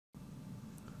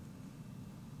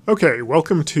Okay,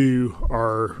 welcome to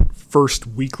our first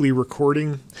weekly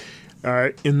recording.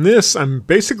 In this, I'm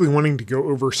basically wanting to go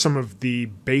over some of the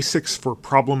basics for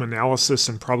problem analysis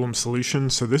and problem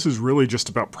solution. So this is really just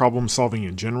about problem solving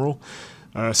in general.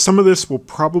 Some of this will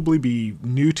probably be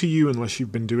new to you unless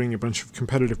you've been doing a bunch of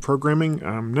competitive programming.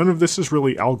 None of this is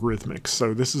really algorithmic,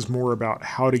 so this is more about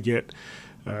how to get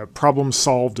problems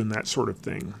solved and that sort of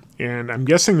thing. And I'm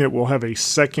guessing that we'll have a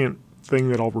second thing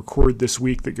that I'll record this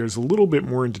week that goes a little bit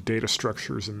more into data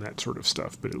structures and that sort of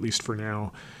stuff, but at least for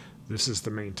now, this is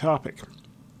the main topic.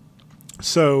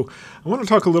 So I want to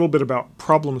talk a little bit about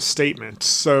problem statements.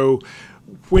 So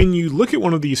when you look at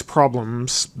one of these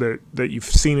problems that you've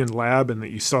seen in lab and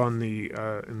that you saw in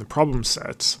the problem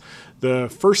sets, the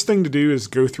first thing to do is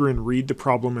go through and read the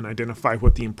problem and identify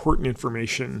what the important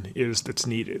information is that's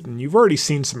needed. And you've already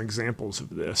seen some examples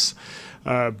of this.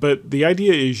 But the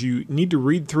idea is you need to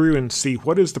read through and see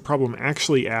what is the problem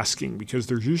actually asking, because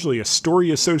there's usually a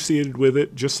story associated with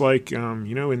it, just like,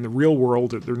 in the real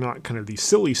world, they're not kind of these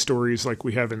silly stories like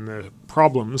we have in the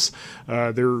problems.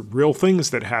 They're real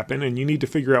things that happen, and you need to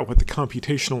figure out what the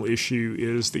computational issue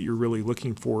is that you're really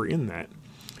looking for in that.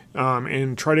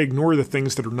 And try to ignore the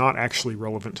things that are not actually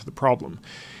relevant to the problem.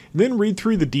 And then read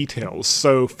through the details.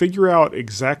 So figure out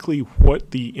exactly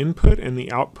what the input and the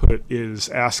output is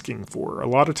asking for. A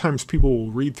lot of times people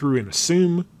will read through and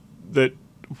assume that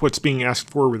what's being asked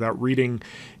for without reading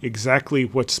exactly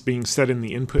what's being said in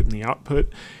the input and the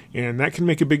output, and that can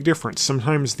make a big difference.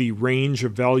 Sometimes the range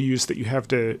of values that you have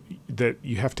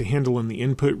to handle in the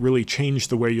input really change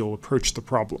the way you'll approach the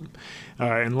problem.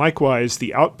 And likewise,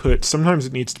 the output, sometimes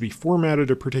it needs to be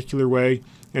formatted a particular way,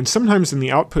 and sometimes in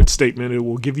the output statement it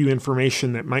will give you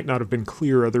information that might not have been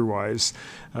clear otherwise,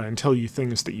 and tell you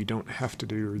things that you don't have to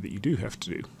do or that you do have to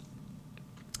do.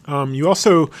 You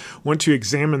also want to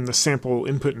examine the sample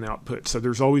input and output. So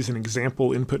there's always an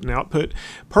example input and output.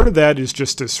 Part of that is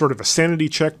just a sort of a sanity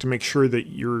check to make sure that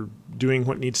you're doing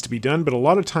what needs to be done, but a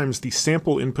lot of times the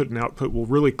sample input and output will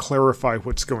really clarify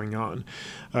what's going on.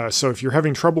 So if you're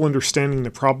having trouble understanding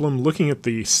the problem, looking at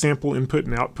the sample input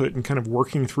and output and kind of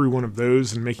working through one of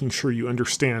those and making sure you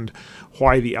understand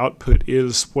why the output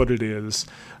is what it is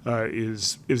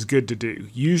good to do.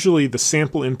 Usually the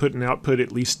sample input and output,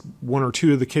 at least one or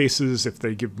two of the cases, if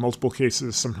they give multiple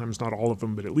cases, sometimes not all of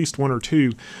them, but at least one or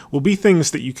two, will be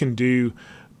things that you can do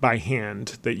by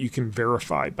hand, that you can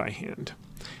verify by hand.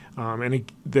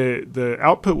 And the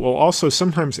output will also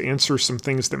sometimes answer some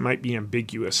things that might be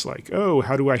ambiguous, like, oh,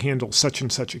 how do I handle such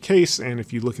and such a case? And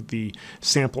if you look at the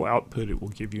sample output, it will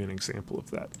give you an example of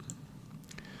that.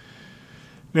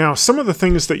 Now, some of the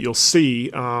things that you'll see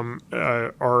are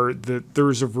that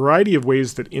there's a variety of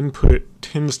ways that input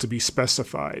tends to be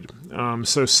specified.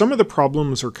 So some of the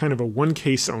problems are kind of a one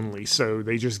case only. So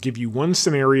they just give you one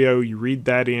scenario, you read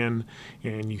that in,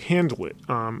 and you handle it.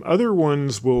 Other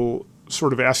ones will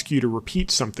sort of ask you to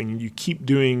repeat something, and you keep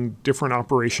doing different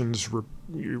operations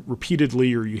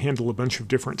repeatedly, or you handle a bunch of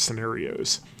different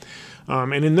scenarios.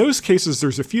 And in those cases,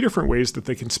 there's a few different ways that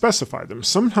they can specify them.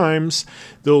 Sometimes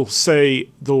they'll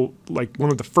like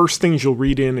one of the first things you'll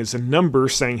read in is a number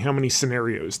saying how many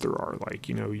scenarios there are. Like,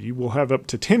 you will have up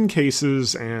to 10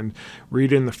 cases, and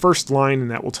read in the first line, and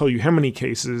that will tell you how many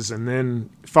cases, and then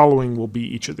following will be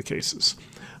each of the cases.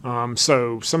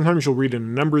 So sometimes you'll read in a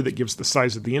number that gives the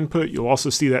size of the input. You'll also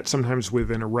see that sometimes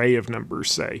with an array of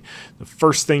numbers, say. The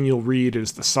first thing you'll read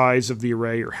is the size of the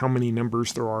array, or how many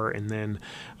numbers there are, and then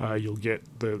you'll get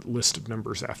the list of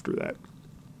numbers after that.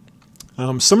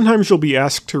 Sometimes you'll be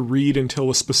asked to read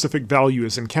until a specific value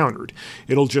is encountered.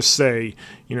 It'll just say,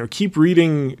 keep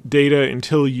reading data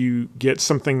until you get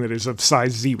something that is of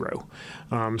size 0.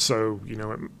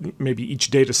 Maybe each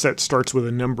data set starts with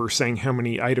a number saying how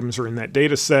many items are in that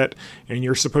data set, and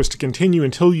you're supposed to continue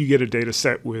until you get a data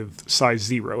set with size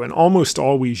 0. And almost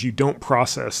always you don't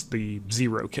process the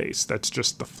 0 case. That's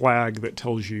just the flag that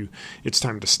tells you it's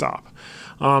time to stop.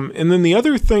 And then the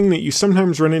other thing that you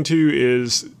sometimes run into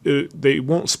is they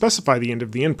won't specify the end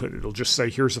of the input. It'll just say,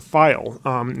 here's a file.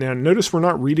 Now notice we're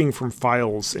not reading from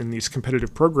files in these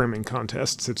competitive programming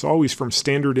contests. It's always from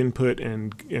standard input,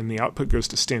 and the output goes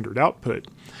to standard output.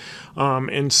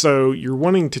 And so you're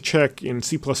wanting to check in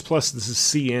C++, this is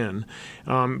CN,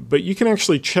 but you can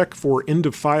actually check for end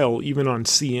of file even on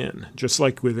CN, just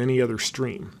like with any other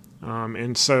stream.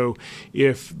 And so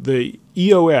if the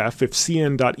EOF, if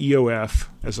cn.eof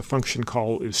as a function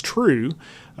call is true,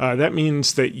 that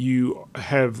means that you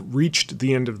have reached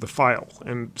the end of the file.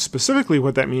 And specifically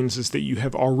what that means is that you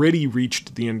have already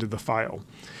reached the end of the file.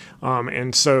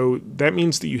 And so that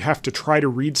means that you have to try to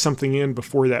read something in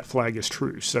before that flag is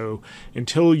true. So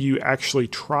until you actually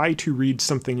try to read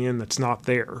something in that's not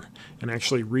there and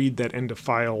actually read that end of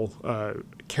file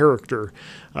character,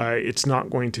 it's not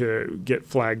going to get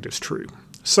flagged as true.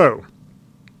 So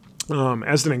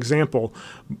as an example,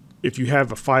 if you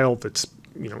have a file that's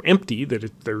empty,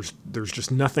 that there's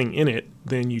just nothing in it,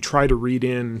 then you try to read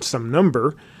in some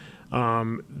number.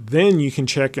 Then you can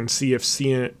check and see if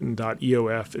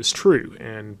cin.eof is true,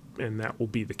 and that will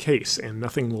be the case, and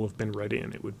nothing will have been read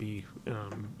in. It would be,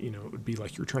 it would be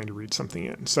like you're trying to read something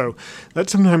in. So that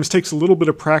sometimes takes a little bit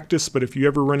of practice, but if you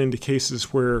ever run into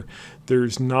cases where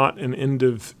there's not an end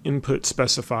of input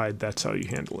specified, that's how you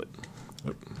handle it.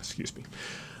 Oh, excuse me.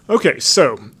 Okay,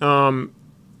 so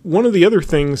one of the other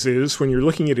things is when you're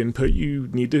looking at input, you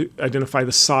need to identify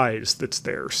the size that's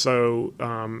there. So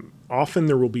often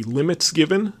there will be limits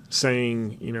given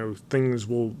saying, things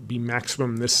will be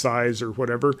maximum this size or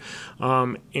whatever.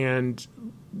 And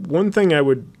one thing I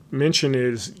would mention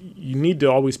is you need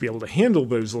to always be able to handle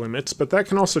those limits, but that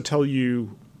can also tell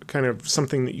you kind of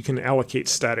something that you can allocate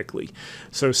statically.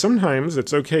 So sometimes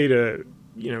it's okay to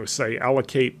say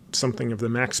allocate something of the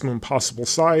maximum possible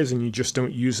size and you just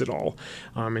don't use it all.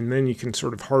 And then you can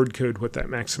sort of hard code what that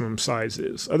maximum size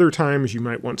is. Other times you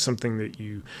might want something that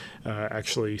you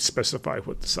actually specify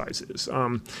what the size is.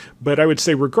 But I would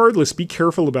say regardless, be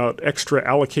careful about extra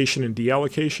allocation and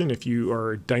deallocation. If you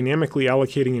are dynamically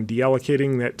allocating and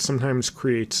deallocating, that sometimes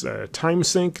creates a time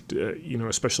sink,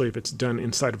 especially if it's done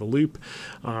inside of a loop.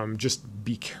 Just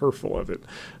be careful of it.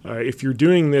 If you're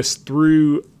doing this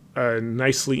through a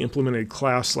nicely implemented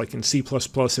class like in C++,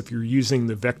 if you're using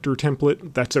the vector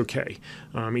template, that's okay.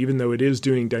 Even though it is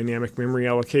doing dynamic memory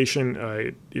allocation,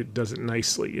 it does it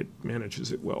nicely. It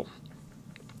manages it well.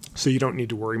 So you don't need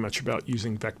to worry much about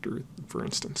using vector, for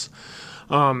instance.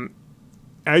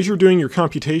 As you're doing your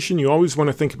computation, you always want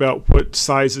to think about what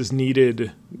size is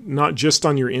needed, not just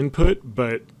on your input,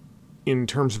 but in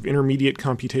terms of intermediate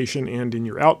computation and in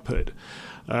your output.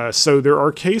 So there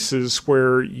are cases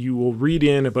where you will read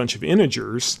in a bunch of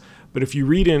integers, but if you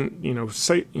read in,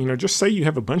 just say you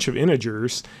have a bunch of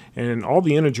integers and all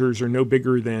the integers are no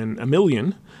bigger than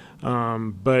 1,000,000,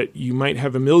 but you might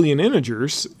have 1,000,000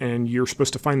 integers and you're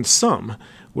supposed to find the sum.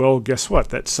 Well, guess what?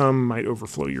 That sum might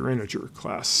overflow your integer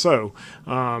class. So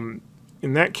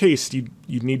in that case,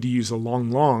 you'd need to use a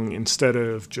long instead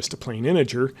of just a plain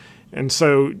integer. And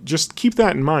so just keep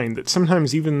that in mind, that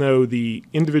sometimes even though the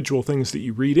individual things that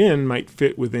you read in might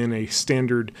fit within a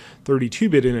standard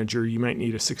 32-bit integer, you might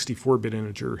need a 64-bit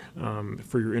integer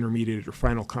for your intermediate or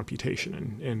final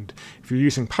computation. And if you're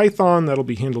using Python, that'll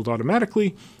be handled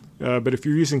automatically. But if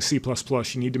you're using C++,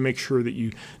 you need to make sure that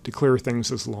you declare things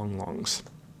as longs.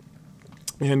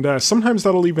 And sometimes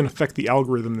that'll even affect the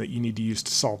algorithm that you need to use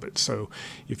to solve it. So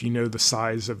if you know the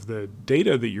size of the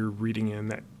data that you're reading in,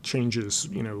 that changes,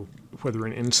 whether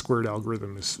an n-squared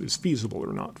algorithm is feasible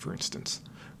or not, for instance,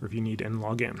 or if you need n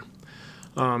log n.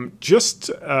 Just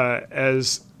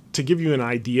as to give you an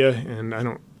idea, and I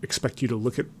don't expect you to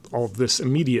look at all of this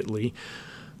immediately,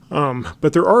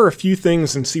 but there are a few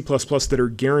things in C++ that are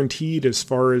guaranteed as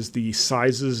far as the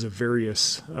sizes of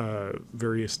various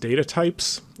data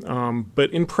types.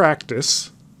 But in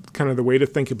practice, kind of the way to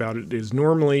think about it is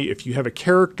normally if you have a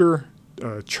character,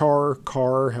 char,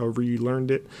 however you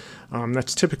learned it,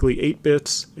 that's typically 8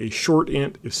 bits. A short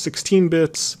int is 16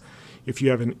 bits. If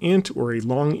you have an int or a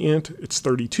long int, it's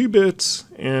 32 bits.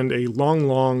 And a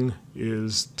long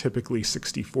is typically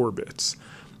 64 bits.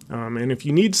 And if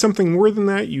you need something more than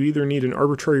that, you either need an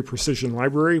arbitrary precision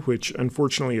library, which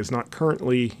unfortunately is not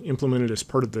currently implemented as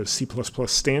part of the C++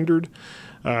 standard.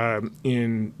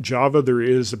 In Java, there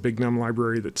is a big num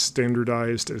library that's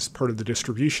standardized as part of the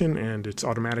distribution, and it's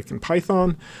automatic in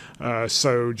Python.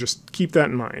 So just keep that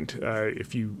in mind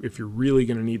if you're really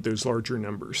going to need those larger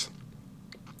numbers.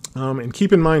 And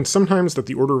keep in mind sometimes that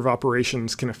the order of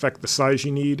operations can affect the size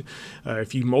you need.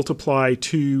 If you multiply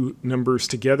two numbers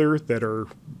together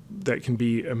that can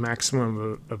be a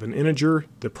maximum of an integer,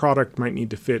 the product might need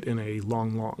to fit in a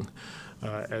long,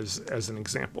 as an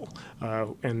example.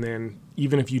 And then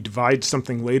even if you divide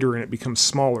something later and it becomes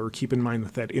smaller, keep in mind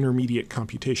that intermediate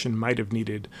computation might have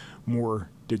needed more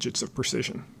digits of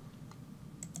precision.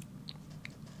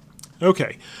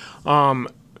 Okay.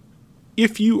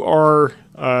 If you are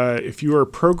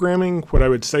programming, what I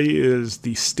would say is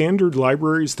the standard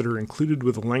libraries that are included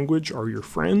with a language are your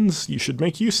friends. You should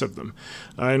make use of them.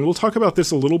 And we'll talk about this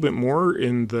a little bit more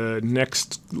in the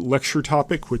next lecture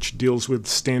topic, which deals with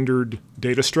standard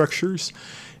data structures.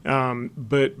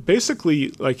 But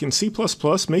basically, like in C++,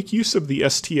 make use of the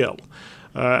STL.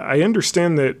 I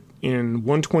understand that in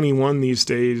 121 these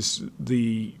days,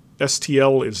 the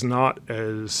STL is not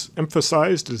as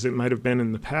emphasized as it might have been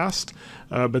in the past,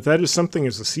 but that is something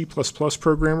as a C++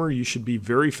 programmer you should be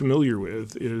very familiar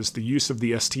with, is the use of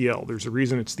the STL. There's a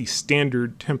reason it's the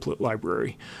standard template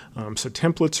library. So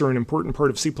templates are an important part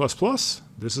of C++.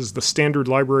 This is the standard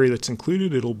library that's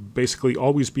included. It'll basically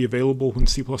always be available when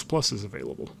C++ is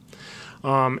available.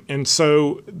 And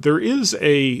so there is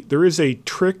a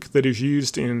trick that is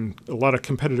used in a lot of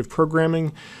competitive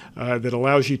programming that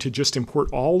allows you to just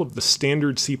import all of the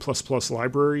standard C++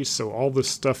 libraries, so all the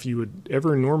stuff you would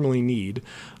ever normally need.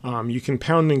 You can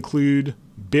pound include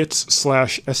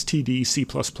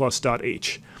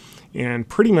bits/std_c++.h. And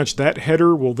pretty much that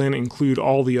header will then include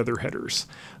all the other headers.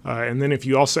 And then if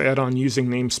you also add on using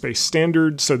namespace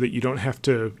standard so that you don't have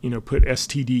to put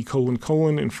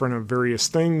std::: in front of various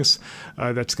things,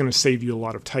 that's going to save you a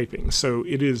lot of typing. So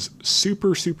it is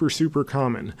super, super, super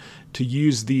common to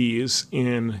use these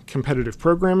in competitive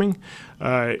programming.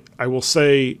 I will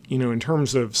say, in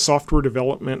terms of software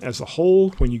development as a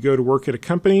whole, when you go to work at a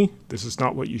company, this is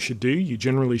not what you should do. You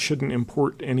generally shouldn't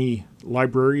import any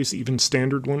libraries, even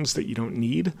standard ones that you don't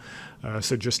need.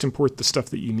 So just import the stuff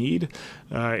that you need,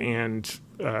 and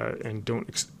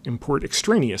don't import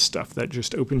extraneous stuff. That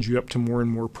just opens you up to more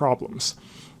and more problems.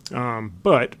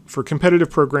 But for competitive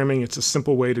programming, it's a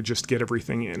simple way to just get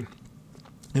everything in.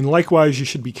 And likewise, you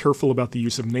should be careful about the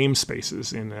use of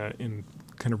namespaces in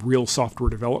kind of real software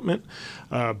development.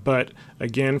 But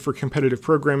again, for competitive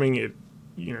programming,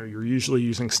 you're usually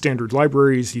using standard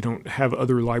libraries. You don't have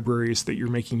other libraries that you're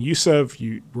making use of.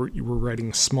 You were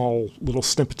writing small little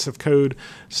snippets of code,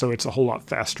 so it's a whole lot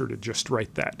faster to just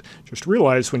write that. Just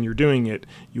realize when you're doing it,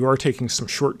 you are taking some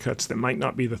shortcuts that might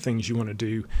not be the things you want to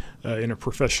do in a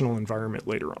professional environment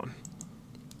later on.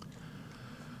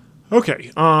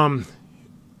 Okay.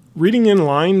 Reading in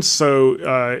lines, so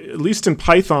at least in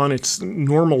Python, it's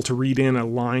normal to read in a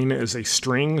line as a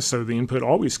string, so the input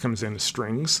always comes in as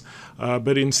strings.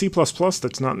 But in C++,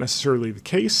 that's not necessarily the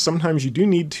case. Sometimes you do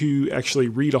need to actually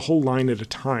read a whole line at a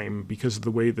time because of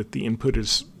the way that the input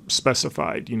is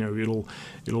specified.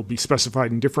 It'll be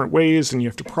specified in different ways, and you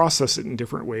have to process it in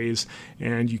different ways,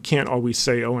 and you can't always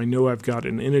say, oh, I know I've got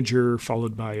an integer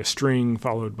followed by a string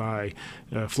followed by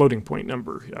a floating point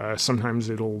number. Sometimes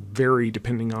it'll vary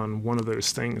depending on one of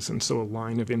those things, and so a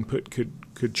line of input could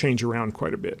change around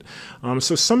quite a bit.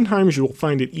 So sometimes you'll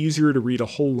find it easier to read a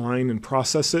whole line and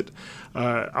process it.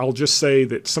 I'll just say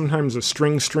that sometimes a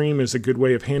string stream is a good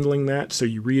way of handling that. So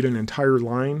you read an entire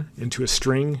line into a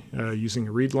string using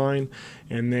a read line,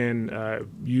 and then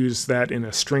use that in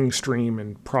a string stream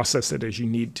and process it as you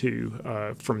need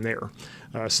to from there.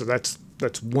 So that's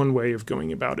one way of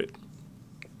going about it.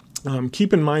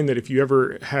 Keep in mind that if you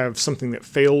ever have something that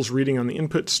fails reading on the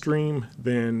input stream,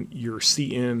 then your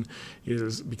cin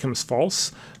becomes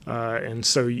false. And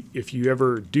so if you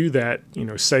ever do that,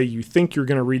 say you think you're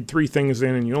going to read 3 things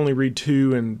in and you only read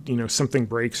 2, and something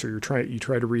breaks, or you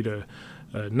try to read a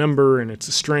number and it's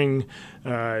a string,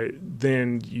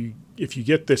 then if you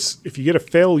get a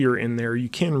failure in there, you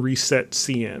can reset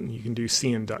cin. You can do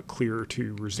cin.clear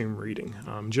to resume reading.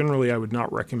 Generally, I would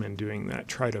not recommend doing that.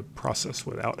 Try to process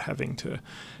without having to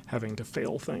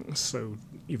fail things. So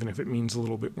even if it means a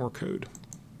little bit more code.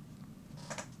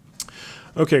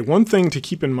 Okay, one thing to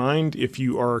keep in mind if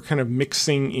you are kind of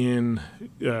mixing in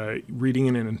reading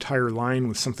in an entire line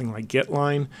with something like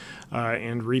getLine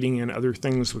and reading in other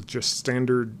things with just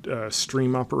standard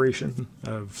stream operation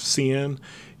of cin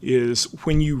is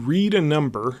when you read a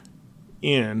number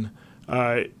in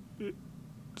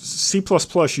C++,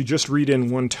 you just read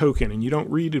in one token and you don't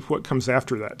read what comes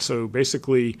after that. So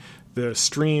basically the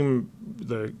stream,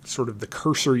 the sort of the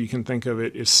cursor, you can think of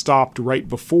it, is stopped right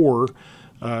before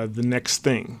the next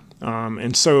thing.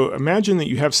 And so imagine that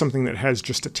you have something that has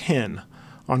just a 10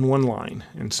 on one line,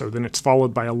 and so then it's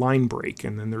followed by a line break,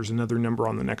 and then there's another number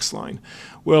on the next line.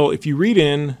 Well, if you read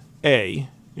in A,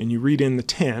 and you read in the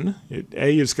 10,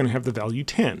 A is going to have the value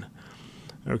 10.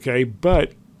 Okay,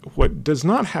 but what does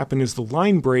not happen is the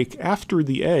line break after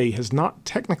the A has not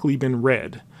technically been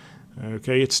read.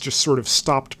 Okay, it's just sort of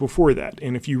stopped before that.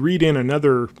 And if you read in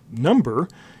another number,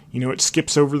 it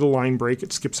skips over the line break,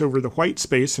 it skips over the white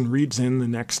space and reads in the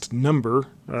next number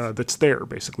that's there,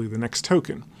 basically the next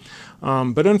token.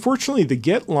 But unfortunately, the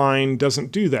get line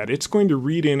doesn't do that. It's going to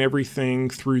read in everything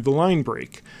through the line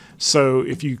break. So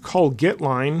if you call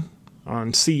getLine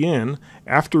on cin,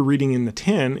 after reading in the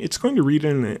 10, it's going to read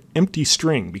in an empty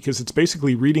string because it's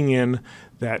basically reading in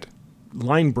that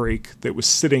line break that was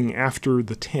sitting after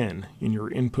the 10 in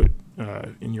your input.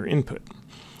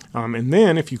 And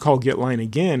then if you call getLine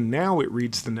again, now it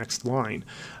reads the next line.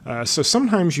 So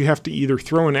sometimes you have to either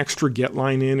throw an extra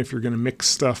getLine in if you're going to mix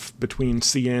stuff between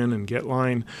CN and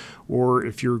getLine, or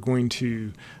if you're going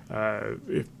to,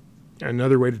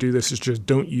 another way to do this is just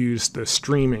don't use the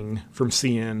streaming from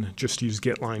CN, just use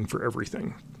getLine for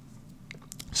everything.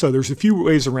 So there's a few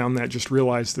ways around that. Just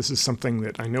realize this is something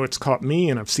that I know it's caught me,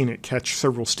 and I've seen it catch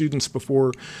several students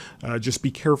before. Just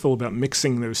be careful about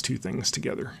mixing those two things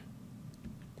together.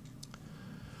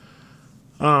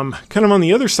 Kind of on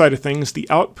the other side of things, the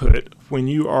output. When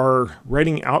you are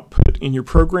writing output in your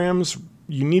programs,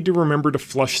 you need to remember to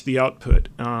flush the output.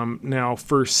 Now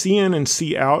for CN and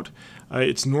Cout,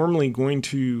 it's normally going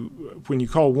to, when you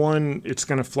call one, it's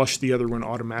going to flush the other one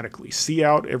automatically.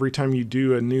 Cout, every time you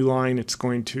do a new line, it's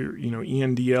going to,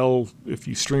 ENDL, if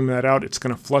you stream that out, it's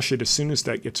going to flush it as soon as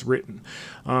that gets written.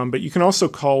 But you can also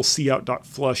call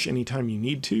cout.flush anytime you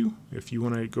need to, if you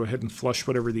want to go ahead and flush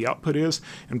whatever the output is.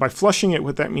 And by flushing it,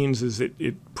 what that means is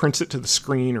it prints it to the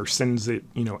screen or sends it,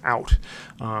 out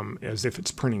as if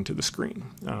it's printing to the screen.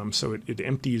 So it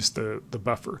empties the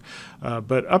buffer.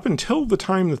 But up until the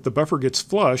time that the buffer gets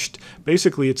flushed,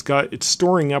 basically it's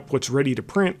storing up what's ready to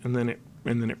print, and then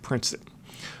it prints it.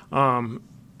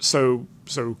 So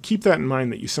keep that in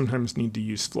mind, that you sometimes need to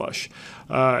use flush.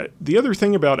 The other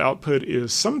thing about output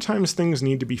is sometimes things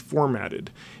need to be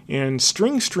formatted, and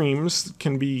string streams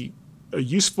can be a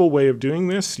useful way of doing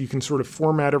this. You can sort of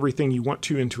format everything you want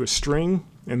to into a string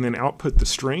and then output the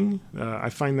string. I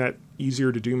find that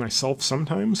easier to do myself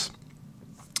sometimes.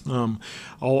 I'll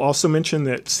also mention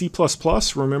that C++,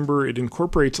 remember, it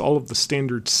incorporates all of the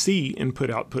standard C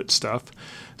input-output stuff.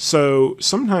 So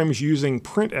sometimes using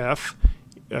printf,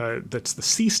 that's the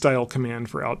C-style command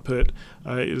for output,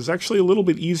 is actually a little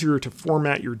bit easier to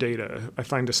format your data. I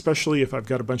find especially if I've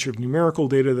got a bunch of numerical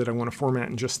data that I want to format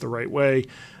in just the right way,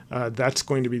 that's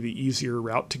going to be the easier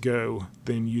route to go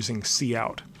than using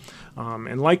cout.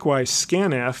 And likewise,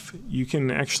 scanf, you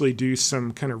can actually do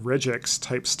some kind of regex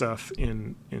type stuff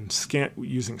using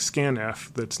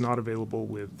scanf that's not available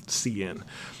with CN.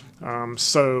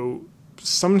 So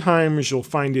sometimes you'll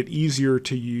find it easier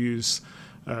to use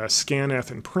scanf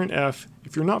and printf.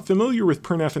 If you're not familiar with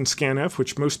printf and scanf,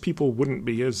 which most people wouldn't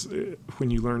be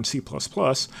when you learn C++,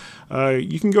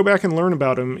 you can go back and learn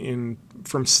about them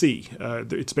from C.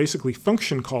 It's basically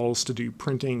function calls to do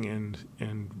printing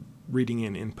and reading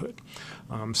in input.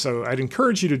 So I'd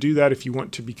encourage you to do that if you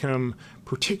want to become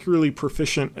particularly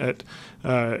proficient at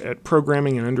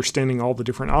programming and understanding all the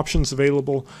different options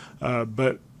available.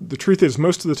 But the truth is,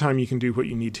 most of the time you can do what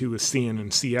you need to with CN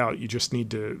and Cout. You just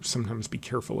need to sometimes be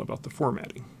careful about the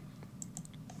formatting.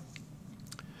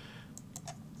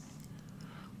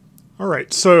 All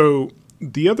right, so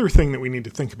the other thing that we need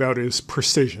to think about is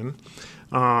precision.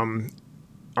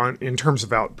 In terms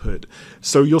of output.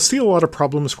 So you'll see a lot of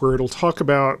problems where it'll talk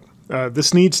about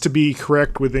this needs to be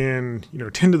correct within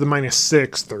 10 to the minus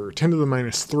 6th or 10 to the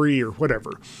minus 3 or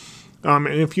whatever. And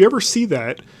if you ever see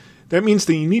that, that means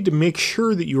that you need to make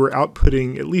sure that you are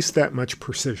outputting at least that much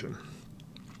precision.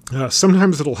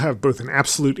 Sometimes it'll have both an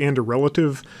absolute and a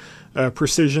relative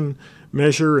precision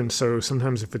measure, and so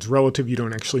sometimes if it's relative you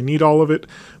don't actually need all of it,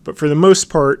 but for the most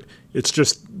part it's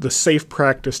just the safe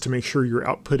practice to make sure you're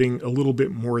outputting a little bit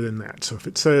more than that. So if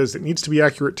it says it needs to be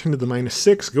accurate 10 to the minus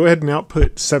 6, go ahead and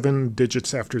output 7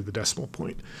 digits after the decimal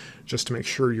point, just to make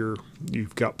sure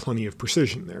you've got plenty of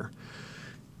precision there.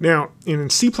 Now in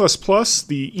C++,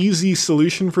 the easy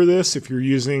solution for this, if you're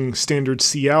using standard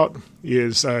cout,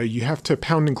 is you have to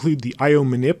 #include the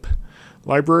iomanip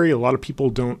library. A lot of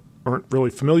people aren't really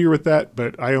familiar with that,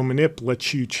 but iomanip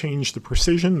lets you change the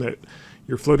precision that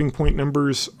your floating point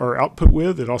numbers are output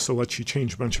with. It also lets you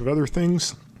change a bunch of other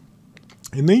things.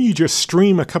 And then you just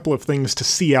stream a couple of things to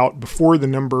cout before the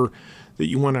number that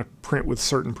you want to print with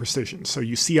certain precision. So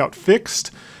you cout fixed,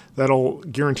 that'll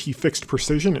guarantee fixed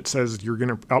precision. It says you're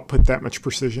going to output that much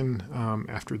precision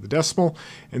after the decimal.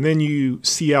 And then you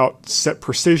cout set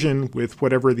precision with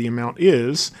whatever the amount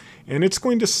is, and it's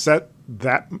going to set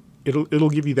that. It'll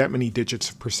give you that many digits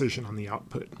of precision on the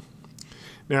output.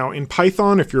 Now in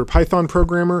Python, if you're a Python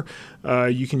programmer,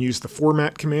 you can use the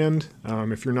format command.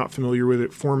 If you're not familiar with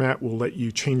it, format will let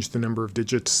you change the number of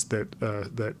digits that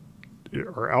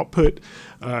our output.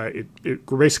 It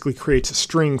basically creates a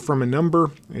string from a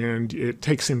number, and it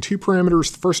takes in two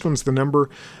parameters. The first one's the number.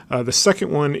 The second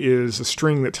one is a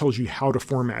string that tells you how to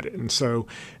format it. And so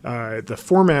the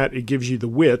format, it gives you the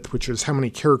width, which is how many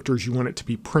characters you want it to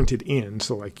be printed in.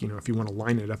 So like, if you want to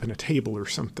line it up in a table or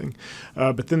something.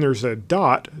 But then there's a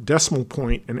dot, decimal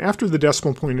point, and after the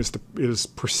decimal point is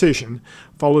precision,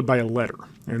 followed by a letter.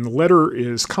 And the letter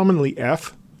is commonly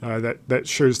F. That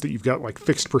shows that you've got like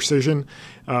fixed precision,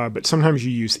 but sometimes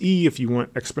you use E if you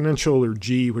want exponential, or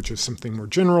G, which is something more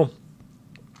general.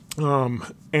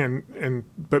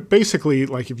 But basically,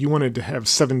 like if you wanted to have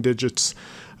 7 digits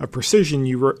of precision,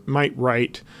 you might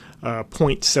write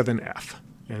 0.7f,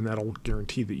 and that'll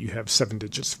guarantee that you have 7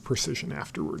 digits of precision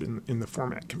afterward in the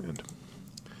format command.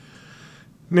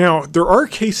 Now, there are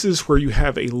cases where you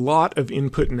have a lot of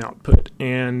input and output,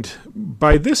 and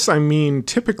by this I mean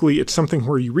typically it's something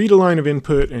where you read a line of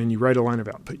input and you write a line of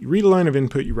output. You read a line of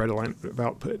input, you write a line of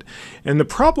output. And the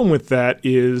problem with that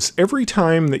is every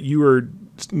time that you are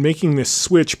making this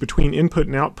switch between input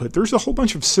and output, there's a whole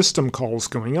bunch of system calls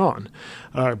going on.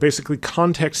 Basically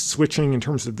context switching in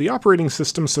terms of the operating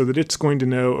system so that it's going to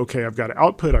know, okay, I've got to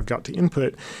output, I've got to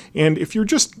input. And if you're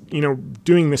just,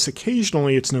 doing this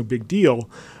occasionally, it's no big deal.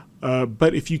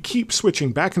 But if you keep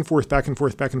switching back and forth, back and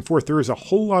forth, back and forth, there is a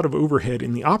whole lot of overhead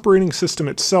in the operating system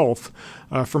itself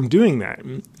from doing that.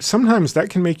 Sometimes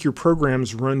that can make your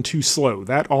programs run too slow,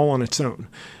 that all on its own.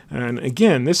 And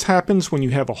again, this happens when you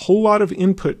have a whole lot of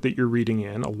input that you're reading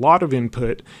in, a lot of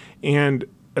input, and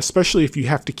especially if you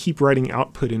have to keep writing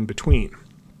output in between.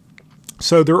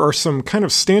 So there are some kind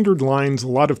of standard lines. A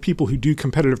lot of people who do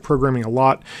competitive programming a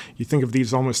lot, you think of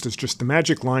these almost as just the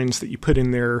magic lines that you put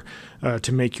in there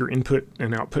to make your input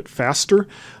and output faster.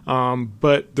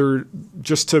 But they're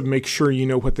just to make sure you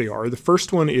know what they are. The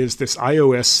first one is this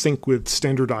iOS sync with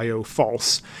standard IO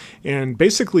false. And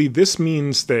basically this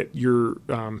means that you're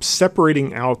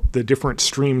separating out the different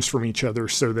streams from each other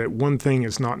so that one thing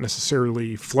is not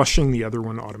necessarily flushing the other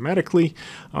one automatically.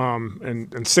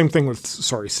 And same thing with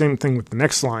the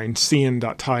next line,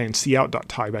 cin.tie and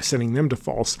cout.tie, by setting them to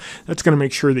false. That's going to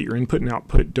make sure that your input and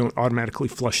output don't automatically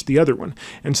flush the other one.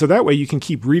 And so that way you can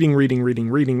keep reading,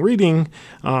 and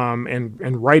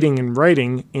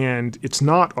writing, and it's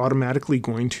not automatically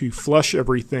going to flush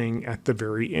everything at the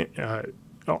very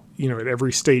at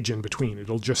every stage in between.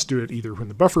 It'll just do it either when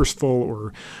the buffer's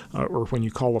full or when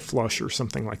you call a flush or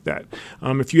something like that.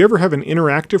 If you ever have an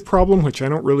interactive problem, which I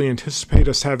don't really anticipate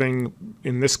us having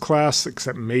in this class,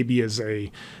 except maybe as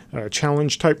a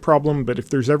challenge type problem, but if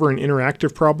there's ever an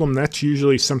interactive problem, that's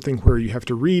usually something where you have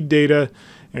to read data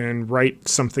and write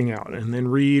something out, and then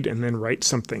read and then write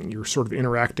something. You're sort of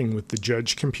interacting with the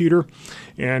judge computer.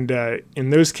 And in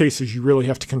those cases, you really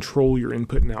have to control your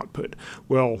input and output.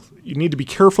 Well, you need to be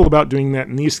careful about doing that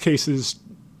in these cases,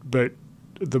 but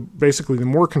basically the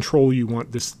more control you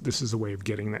want, this is a way of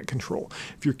getting that control.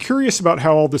 If you're curious about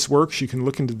how all this works, you can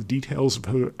look into the details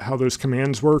of how those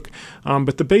commands work.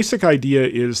 But the basic idea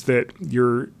is that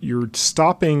you're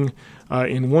stopping,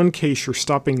 in one case, you're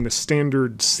stopping the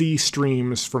standard C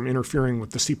streams from interfering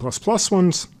with the C++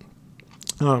 ones,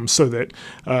 so that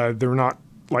they're not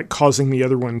like causing the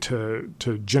other one to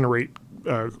generate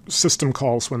system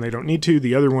calls when they don't need to.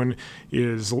 The other one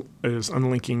is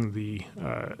unlinking the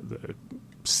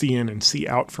cin and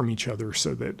cout from each other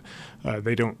so that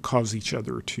they don't cause each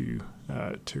other to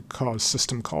cause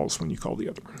system calls when you call the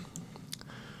other one.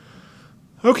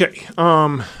 Okay,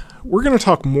 we're going to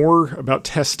talk more about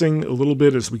testing a little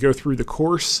bit as we go through the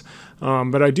course,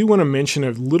 but I do want to mention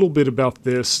a little bit about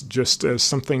this just as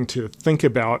something to think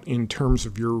about in terms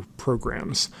of your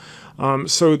programs.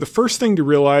 So the first thing to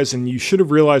realize, and you should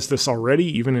have realized this already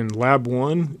even in Lab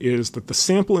 1, is that the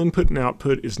sample input and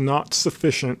output is not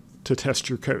sufficient to test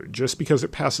your code. Just because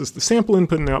it passes the sample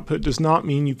input and output does not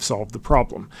mean you've solved the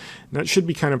problem. And that should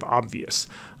be kind of obvious.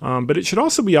 But it should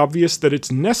also be obvious that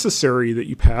it's necessary that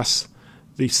you pass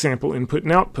the sample input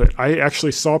and output. I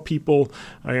actually saw people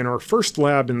in our first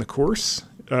lab in the course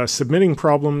submitting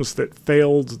problems that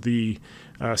failed the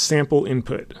sample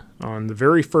input on the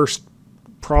very first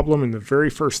problem in the very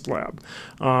first lab.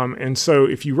 And so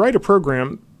if you write a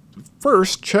program,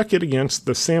 first check it against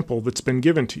the sample that's been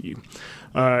given to you.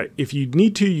 If you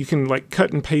need to, you can like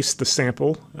cut and paste the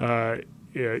sample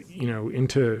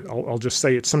into, I'll just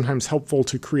say it's sometimes helpful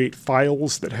to create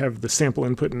files that have the sample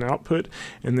input and output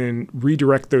and then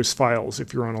redirect those files.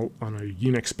 If you're on a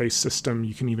Unix-based system,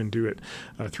 you can even do it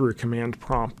through a command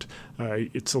prompt.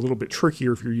 It's a little bit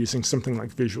trickier if you're using something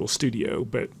like Visual Studio,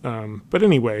 but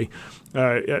anyway,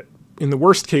 in the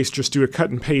worst case, just do a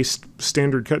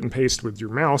standard cut and paste with your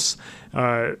mouse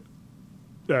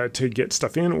to get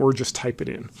stuff in, or just type it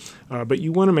in. But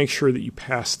you want to make sure that you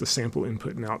pass the sample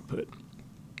input and output.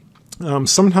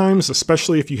 Sometimes,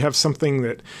 especially if you have something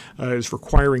that is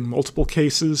requiring multiple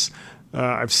cases,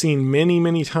 I've seen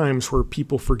many times where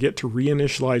people forget to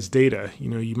reinitialize data.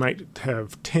 You might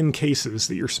have 10 cases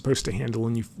that you're supposed to handle,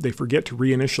 and they forget to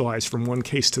reinitialize from one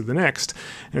case to the next.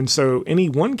 And so any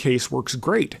one case works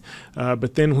great.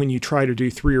 But then when you try to do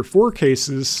 3 or 4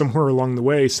 cases, somewhere along the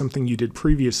way, something you did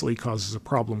previously causes a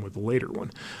problem with the later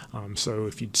one. So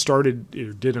if you'd started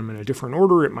or did them in a different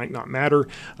order, it might not matter.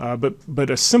 But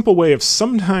a simple way of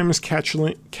sometimes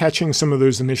catching some of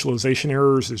those initialization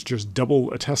errors is just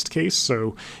double a test case.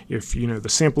 So if the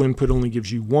sample input only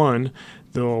gives you 1,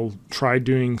 they'll try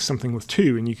doing something with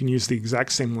 2, and you can use the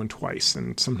exact same one twice,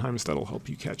 and sometimes that'll help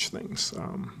you catch things.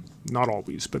 Not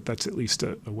always, but that's at least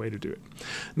a way to do it.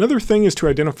 Another thing is to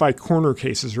identify corner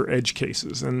cases or edge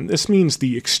cases, and this means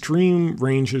the extreme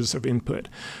ranges of input.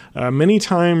 Many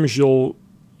times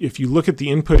if you look at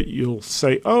the input, you'll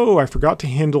say, oh, I forgot to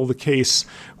handle the case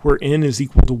where n is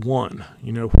equal to 1.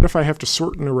 What if I have to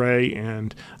sort an array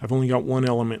and I've only got 1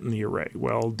 element in the array?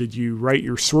 Well, did you write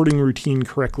your sorting routine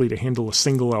correctly to handle a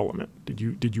single element? Did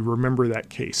you remember that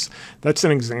case? That's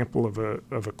an example of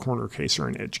a corner case or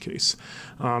an edge case.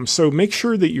 So make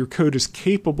sure that your code is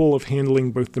capable of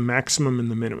handling both the maximum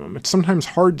and the minimum. It's sometimes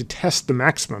hard to test the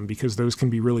maximum because those can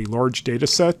be really large data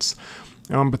sets.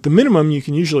 But the minimum you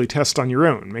can usually test on your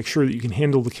own. Make sure that you can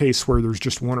handle the case where there's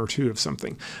just 1 or 2 of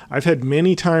something. I've had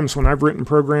many times when I've written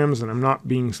programs and I'm not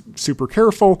being super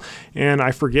careful and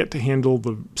I forget to handle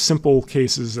the simple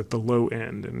cases at the low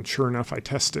end. And sure enough, I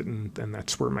test it and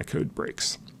that's where my code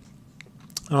breaks.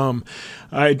 I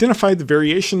identified the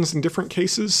variations in different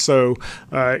cases. So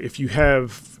if you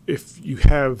have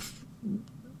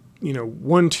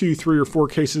 1, 2, 3, or 4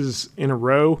 cases in a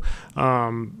row,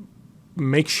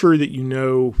 make sure that you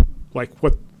know what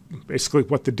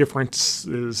the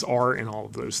differences are in all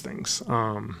of those things.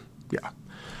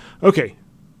 Okay.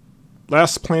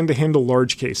 Last, plan to handle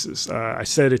large cases. I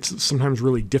said it's sometimes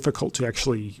really difficult to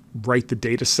actually write the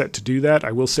data set to do that.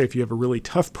 I will say if you have a really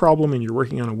tough problem and you're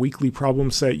working on a weekly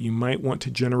problem set, you might want to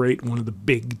generate one of the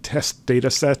big test data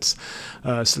sets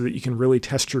so that you can really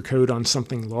test your code on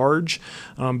something large.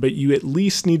 But you at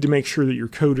least need to make sure that your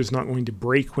code is not going to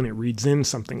break when it reads in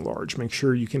something large. Make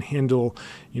sure you can handle,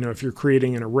 if you're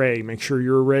creating an array, make sure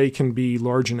your array can be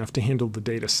large enough to handle the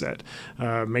data set.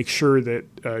 Make sure that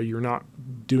you're not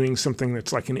doing something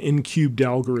that's like an n-cubed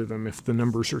algorithm if the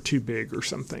numbers are too big or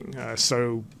something.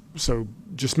 So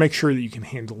just make sure that you can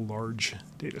handle large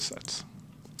data sets.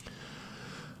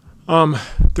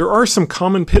 There are some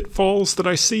common pitfalls that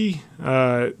I see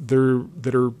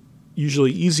that are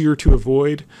usually easier to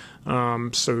avoid.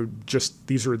 So just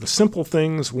these are the simple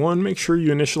things. 1, make sure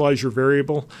you initialize your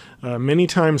variable. Many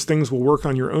times things will work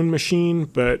on your own machine,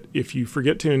 but if you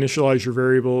forget to initialize your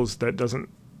variables, that doesn't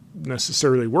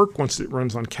necessarily work once it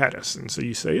runs on Caddis. And so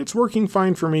you say, it's working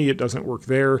fine for me, it doesn't work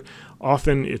there.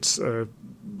 Often it's a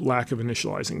lack of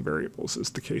initializing variables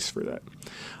is the case for that.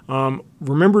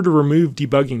 Remember to remove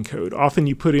debugging code. Often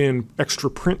you put in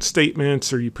extra print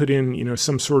statements or you put in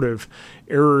some sort of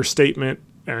error statement,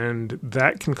 and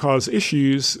that can cause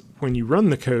issues when you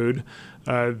run the code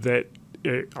on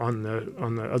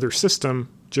the other system,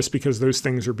 just because those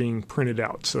things are being printed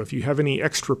out. So if you have any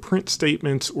extra print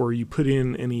statements or you put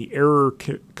in any error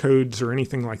codes or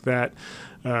anything like that,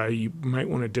 you might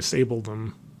want to disable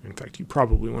them. In fact, you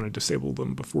probably want to disable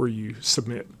them before you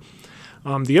submit.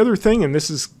 The other thing, and this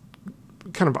is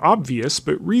kind of obvious,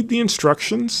 but read the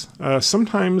instructions.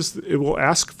 Sometimes it will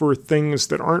ask for things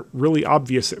that aren't really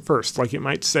obvious at first. Like it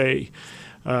might say,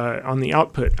 on the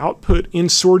output in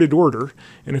sorted order.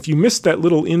 And if you missed that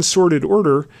little in sorted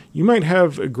order, you might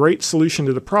have a great solution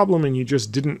to the problem and you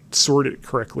just didn't sort it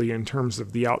correctly in terms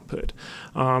of the output.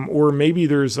 Or maybe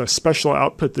there's a special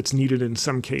output that's needed in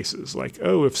some cases. Like,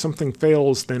 oh, if something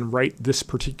fails, then write this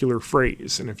particular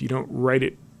phrase. And if you don't write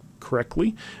it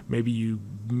correctly, maybe you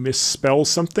misspell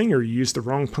something or you use the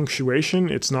wrong punctuation,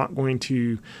 it's not going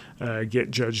to get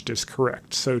judged as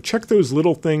correct. So check those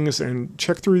little things and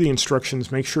check through the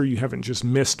instructions. Make sure you haven't just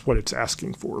missed what it's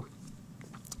asking for.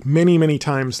 Many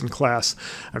times in class,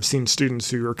 I've seen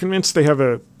students who are convinced they have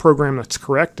a program that's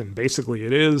correct, and basically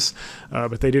it is,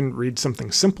 but they didn't read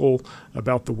something simple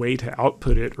about the way to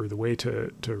output it or the way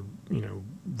to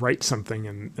write something,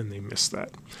 and they missed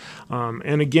that.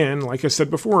 And again, like I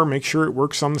said before, make sure it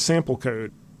works on the sample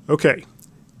code. Okay,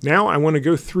 now I want to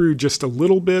go through just a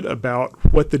little bit about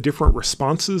what the different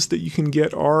responses that you can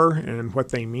get are and what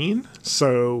they mean.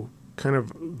 So kind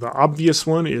of the obvious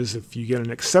one is if you get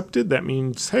an accepted, that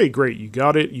means, hey, great, you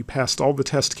got it, you passed all the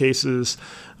test cases,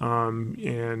 and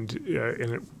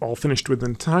it all finished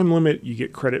within the time limit, you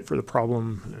get credit for the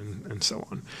problem, and so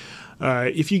on.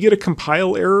 If you get a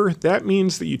compile error, that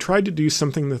means that you tried to do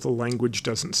something that the language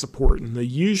doesn't support. And the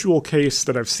usual case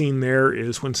that I've seen there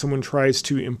is when someone tries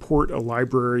to import a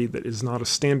library that is not a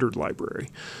standard library.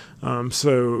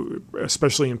 So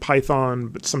especially in Python,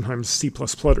 but sometimes C++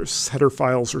 or header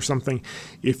files or something,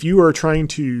 if you are trying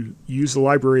to use a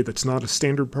library that's not a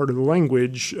standard part of the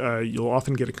language, you'll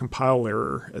often get a compile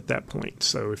error at that point.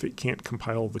 So if it can't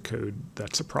compile the code,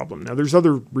 that's a problem. Now there's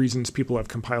other reasons people have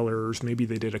compile errors. Maybe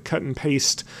they did a cut and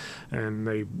paste and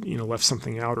they left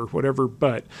something out or whatever,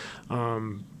 but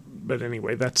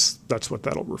anyway, that's what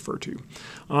that'll refer to.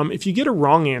 If you get a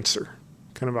wrong answer,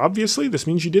 kind of obviously, this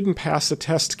means you didn't pass a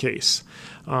test case.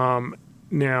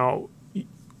 Now,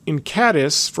 in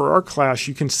Caddis, for our class,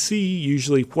 you can see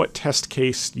usually what test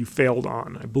case you failed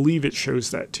on. I believe it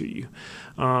shows that to you.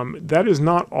 That is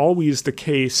not always the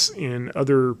case in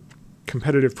other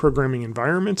competitive programming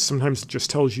environments. Sometimes it just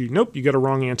tells you, nope, you got a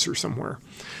wrong answer somewhere.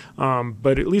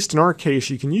 But at least in our case,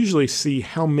 you can usually see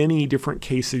how many different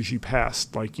cases you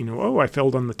passed, like, oh, I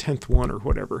failed on the 10th one or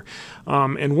whatever.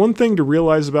 And one thing to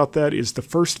realize about that is the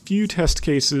first few test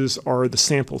cases are the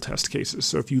sample test cases.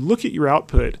 So if you look at your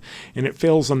output and it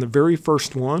fails on the very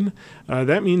first one,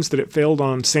 that means that it failed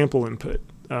on sample input.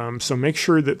 So make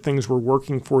sure that things were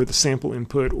working for the sample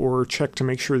input, or check to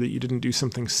make sure that you didn't do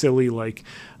something silly like,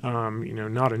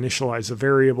 not initialize a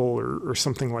variable or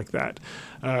something like that.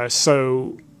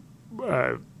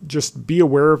 Just be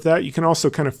aware of that. You can also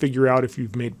kind of figure out if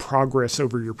you've made progress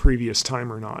over your previous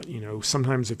time or not.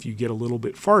 Sometimes if you get a little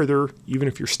bit farther, even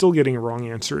if you're still getting a wrong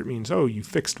answer, it means, oh, you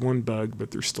fixed one bug,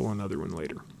 but there's still another one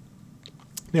later.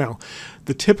 Now,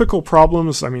 the typical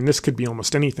problems, this could be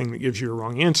almost anything that gives you a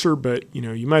wrong answer, but,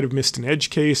 you might have missed an edge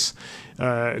case.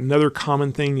 Another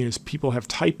common thing is people have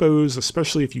typos,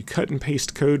 especially if you cut and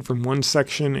paste code from one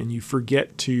section and you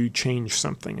forget to change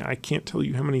something. I can't tell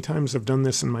you how many times I've done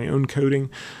this in my own coding.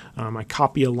 I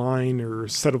copy a line or a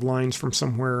set of lines from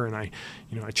somewhere and I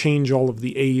change all of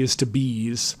the A's to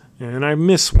B's. And I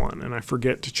miss one and I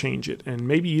forget to change it. And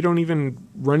maybe you don't even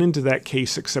run into that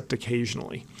case except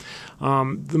occasionally.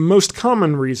 The most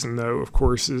common reason, though, of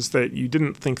course, is that you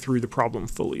didn't think through the problem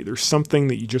fully. There's something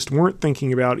that you just weren't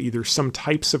thinking about, either some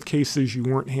types of cases you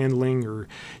weren't handling or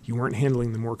you weren't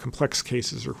handling the more complex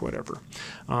cases or whatever.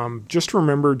 Just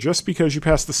remember, just because you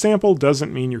pass the sample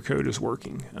doesn't mean your code is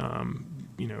working.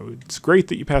 It's great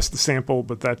that you passed the sample,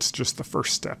 but that's just the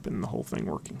first step in the whole thing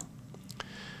working.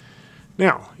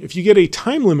 Now, if you get a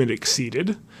time limit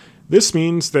exceeded, this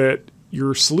means that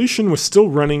your solution was still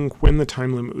running when the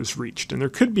time limit was reached. And there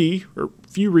could be a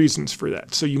few reasons for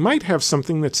that. So you might have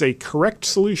something that's a correct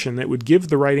solution that would give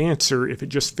the right answer if it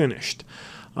just finished,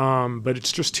 but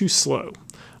it's just too slow.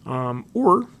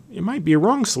 Or it might be a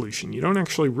wrong solution. You don't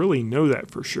actually really know that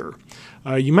for sure.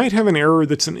 You might have an error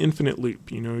that's an infinite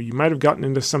loop. You might have gotten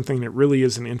into something that really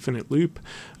is an infinite loop.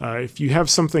 If you have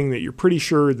something that you're pretty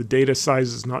sure the data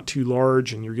size is not too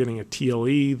large and you're getting a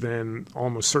TLE, then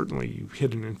almost certainly you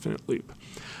hit an infinite loop.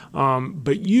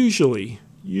 But usually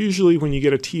when you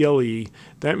get a TLE,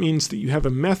 that means that you have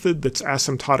a method that's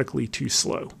asymptotically too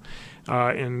slow.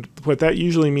 And what that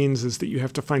usually means is that you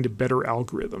have to find a better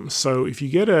algorithm. So if you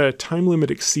get a time limit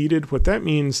exceeded, what that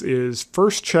means is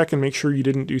first check and make sure you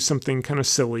didn't do something kind of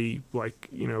silly, like,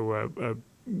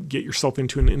 get yourself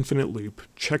into an infinite loop.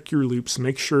 Check your loops,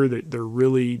 make sure that they're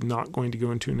really not going to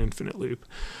go into an infinite loop.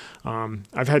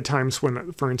 I've had times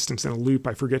when, for instance, in a loop,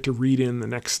 I forget to read in the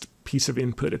next piece of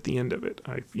input at the end of it.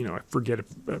 I forget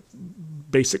a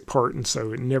basic part, and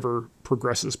so it never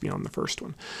progresses beyond the first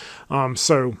one.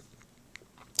 So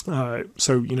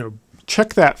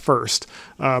check that first.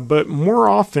 But more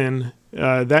often,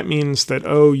 that means that,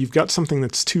 you've got something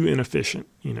that's too inefficient.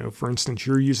 For instance,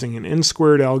 you're using an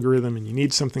n-squared algorithm and you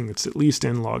need something that's at least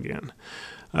n log n.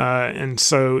 And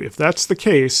so if that's the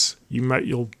case, you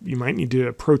might need to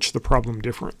approach the problem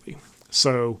differently.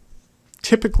 So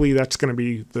typically that's going to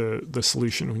be the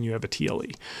solution when you have a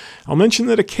TLE. I'll mention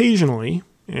that occasionally,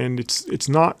 and it's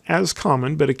not as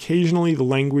common, but occasionally the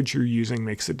language you're using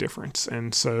makes a difference.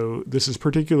 And so this is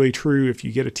particularly true if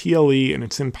you get a TLE and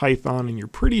it's in Python and you're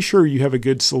pretty sure you have a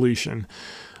good solution.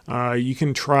 You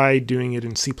can try doing it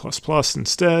in C++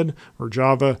 instead, or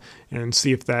Java, and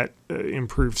see if that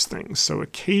improves things. So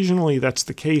occasionally that's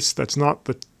the case. That's not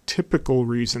the typical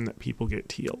reason that people get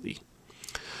TLE.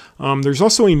 There's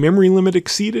also a memory limit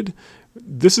exceeded.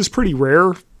 This is pretty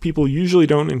rare. People usually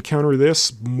don't encounter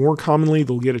this. More commonly,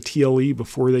 they'll get a TLE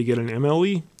before they get an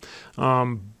MLE.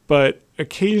 But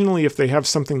occasionally, if they have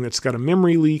something that's got a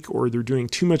memory leak, or they're doing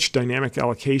too much dynamic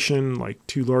allocation, like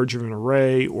too large of an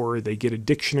array, or they get a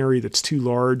dictionary that's too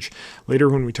large. Later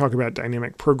when we talk about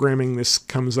dynamic programming, this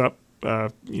comes up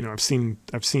I've seen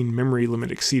memory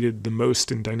limit exceeded the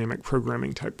most in dynamic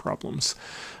programming type problems.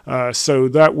 So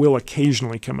that will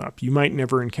occasionally come up. You might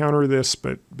never encounter this,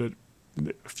 but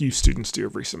a few students do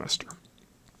every semester.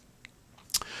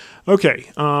 Okay,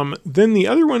 then the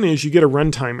other one is you get a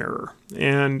runtime error.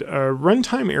 And a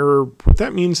runtime error, what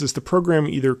that means is the program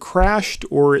either crashed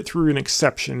or it threw an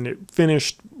exception. It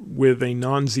finished with a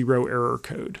non-zero error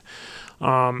code.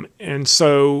 And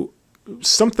so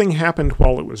something happened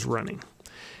while it was running.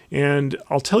 And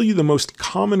I'll tell you the most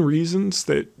common reasons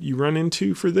that you run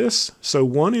into for this. So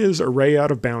one is array out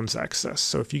of bounds access.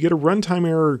 So if you get a runtime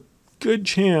error, good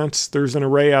chance there's an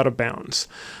array out of bounds.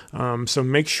 So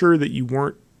make sure that you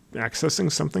weren't accessing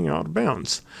something out of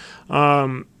bounds.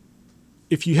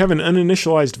 If you have an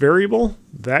uninitialized variable,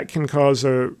 that can cause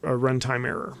a runtime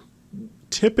error.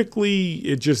 Typically,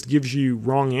 it just gives you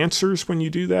wrong answers when you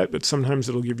do that, but sometimes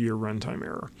it'll give you a runtime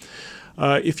error.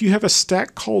 If you have a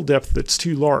stack call depth that's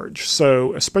too large,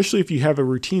 so especially if you have a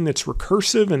routine that's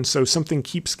recursive and so something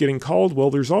keeps getting called, well,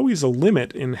 there's always a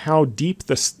limit in how deep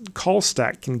the call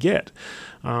stack can get.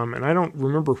 And I don't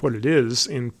remember what it is.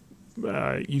 In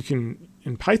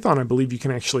Python, I believe you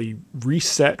can actually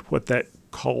reset what that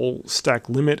call stack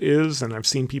limit is, and I've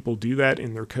seen people do that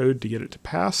in their code to get it to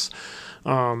pass.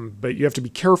 But you have to be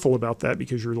careful about that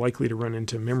because you're likely to run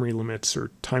into memory limits or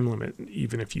time limit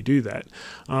even if you do that.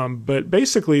 But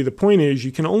basically, the point is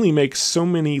you can only make so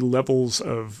many levels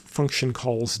of function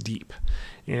calls deep.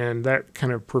 And that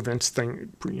kind of prevents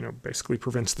basically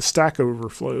prevents the stack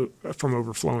overflow from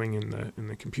overflowing in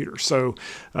the computer. So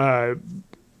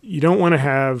you don't want to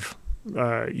have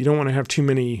too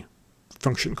many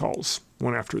function calls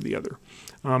one after the other.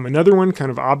 Another one, kind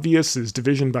of obvious, is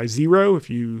division by zero. If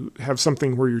you have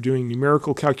something where you're doing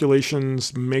numerical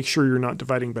calculations, make sure you're not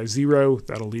dividing by zero.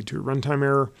 That'll lead to a runtime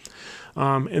error.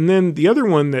 And then the other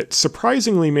one that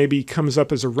surprisingly maybe comes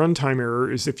up as a runtime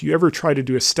error is if you ever try to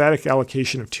do a static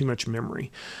allocation of too much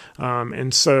memory.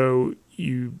 And so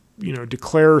you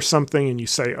declare something and you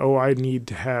say, oh, I need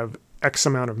to have X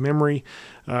amount of memory,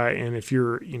 and if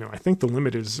you're, I think the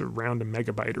limit is around a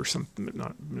megabyte or something.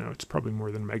 It's probably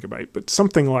more than a megabyte, but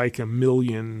something like 1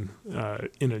 million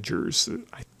integers,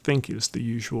 I think, is the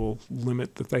usual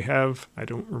limit that they have. I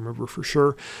don't remember for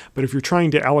sure, but if you're trying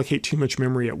to allocate too much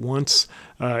memory at once,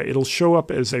 it'll show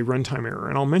up as a runtime error.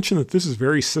 And I'll mention that this is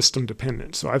very system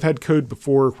dependent. So I've had code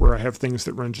before where I have things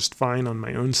that run just fine on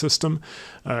my own system,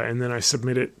 and then I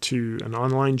submit it to an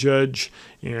online judge,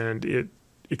 and it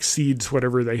exceeds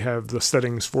whatever they have the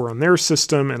settings for on their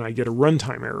system, and I get a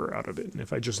runtime error out of it. And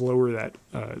if I just lower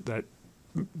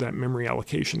that memory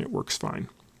allocation, it works fine.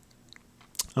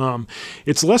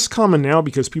 It's less common now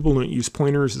because people don't use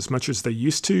pointers as much as they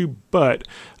used to, but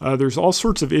there's all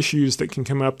sorts of issues that can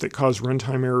come up that cause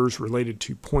runtime errors related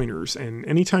to pointers. And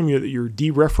anytime you're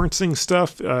dereferencing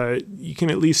stuff, you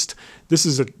can at least,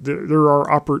 there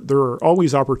are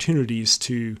always opportunities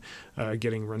to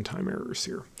getting runtime errors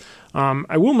here.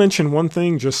 I will mention one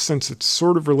thing, just since it's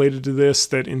sort of related to this,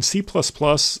 that in C++,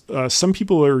 some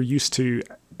people are used to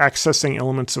accessing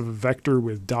elements of a vector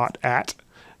with .at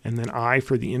and then I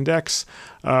for the index.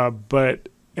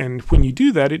 And when you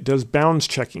do that, it does bounds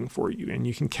checking for you, and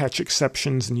you can catch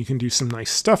exceptions, and you can do some nice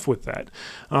stuff with that.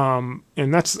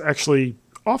 And that's actually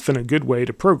often a good way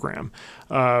to program.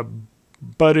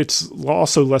 But it's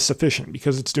also less efficient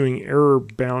because it's doing error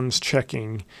bounds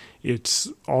checking. It's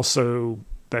also,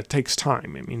 that takes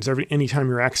time. It means anytime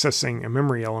you're accessing a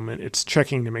memory element, it's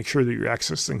checking to make sure that you're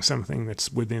accessing something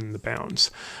that's within the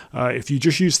bounds. If you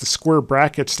just use the square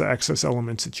brackets to access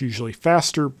elements, it's usually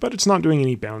faster, but it's not doing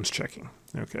any bounds checking.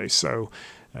 Okay, so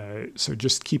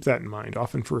just keep that in mind.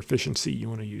 Often for efficiency, you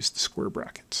want to use the square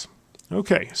brackets.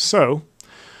 Okay, so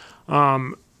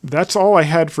that's all I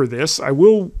had for this. I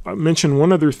will mention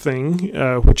one other thing,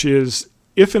 which is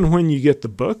if and when you get the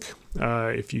book,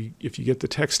 if you get the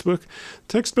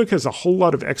textbook has a whole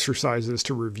lot of exercises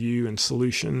to review, and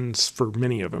solutions for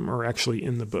many of them are actually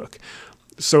in the book.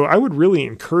 So I would really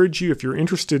encourage you, if you're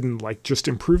interested in just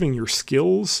improving your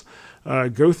skills,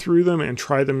 go through them and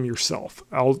try them yourself.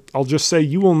 I'll just say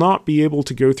you will not be able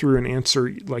to go through and answer,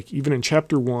 even in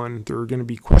chapter 1, there are going to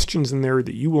be questions in there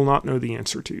that you will not know the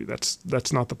answer to.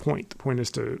 That's not the point. The point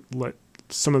is to let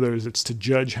some of those, it's to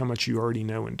judge how much you already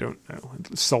know and don't know,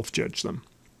 and self-judge them.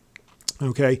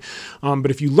 Okay,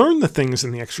 but if you learn the things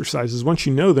in the exercises, once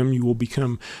you know them, you will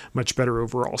become much better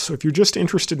overall. So if you're just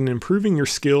interested in improving your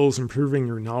skills, improving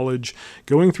your knowledge,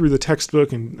 going through the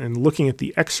textbook and looking at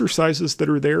the exercises that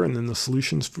are there and then the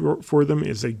solutions for them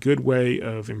is a good way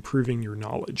of improving your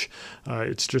knowledge.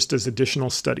 It's just as additional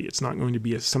study. It's not going to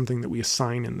be something that we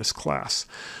assign in this class.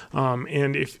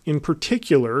 And if in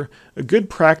particular, a good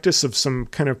practice of some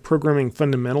kind of programming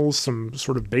fundamentals, some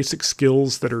sort of basic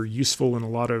skills that are useful in a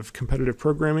lot of competitive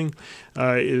programming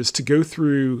is to go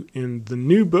through in the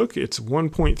new book. It's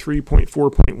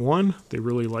 1.3.4.1. They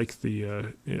really like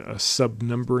the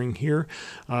sub-numbering here.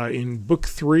 In book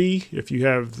 3, if you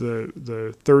have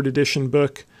the 3rd edition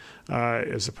book,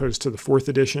 as opposed to the 4th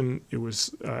edition, it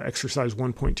was exercise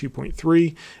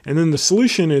 1.2.3. And then the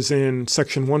solution is in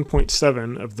section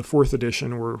 1.7 of the 4th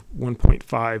edition or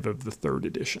 1.5 of the 3rd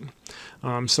edition.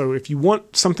 So if you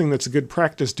want something that's a good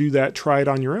practice, do that, try it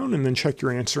on your own, and then check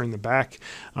your answer in the back.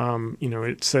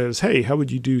 It says, hey, how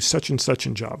would you do such and such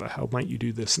in Java? How might you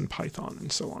do this in Python?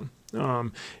 And so on.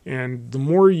 And the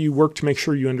more you work to make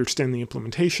sure you understand the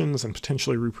implementations and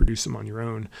potentially reproduce them on your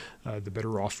own, the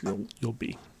better off you'll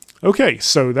be. Okay,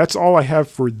 so that's all I have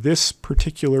for this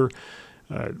particular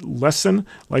lesson.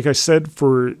 Like I said,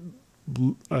 for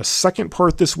a second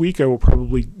part this week, I will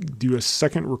probably do a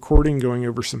second recording going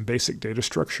over some basic data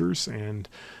structures, and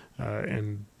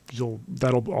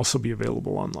that'll also be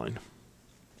available online.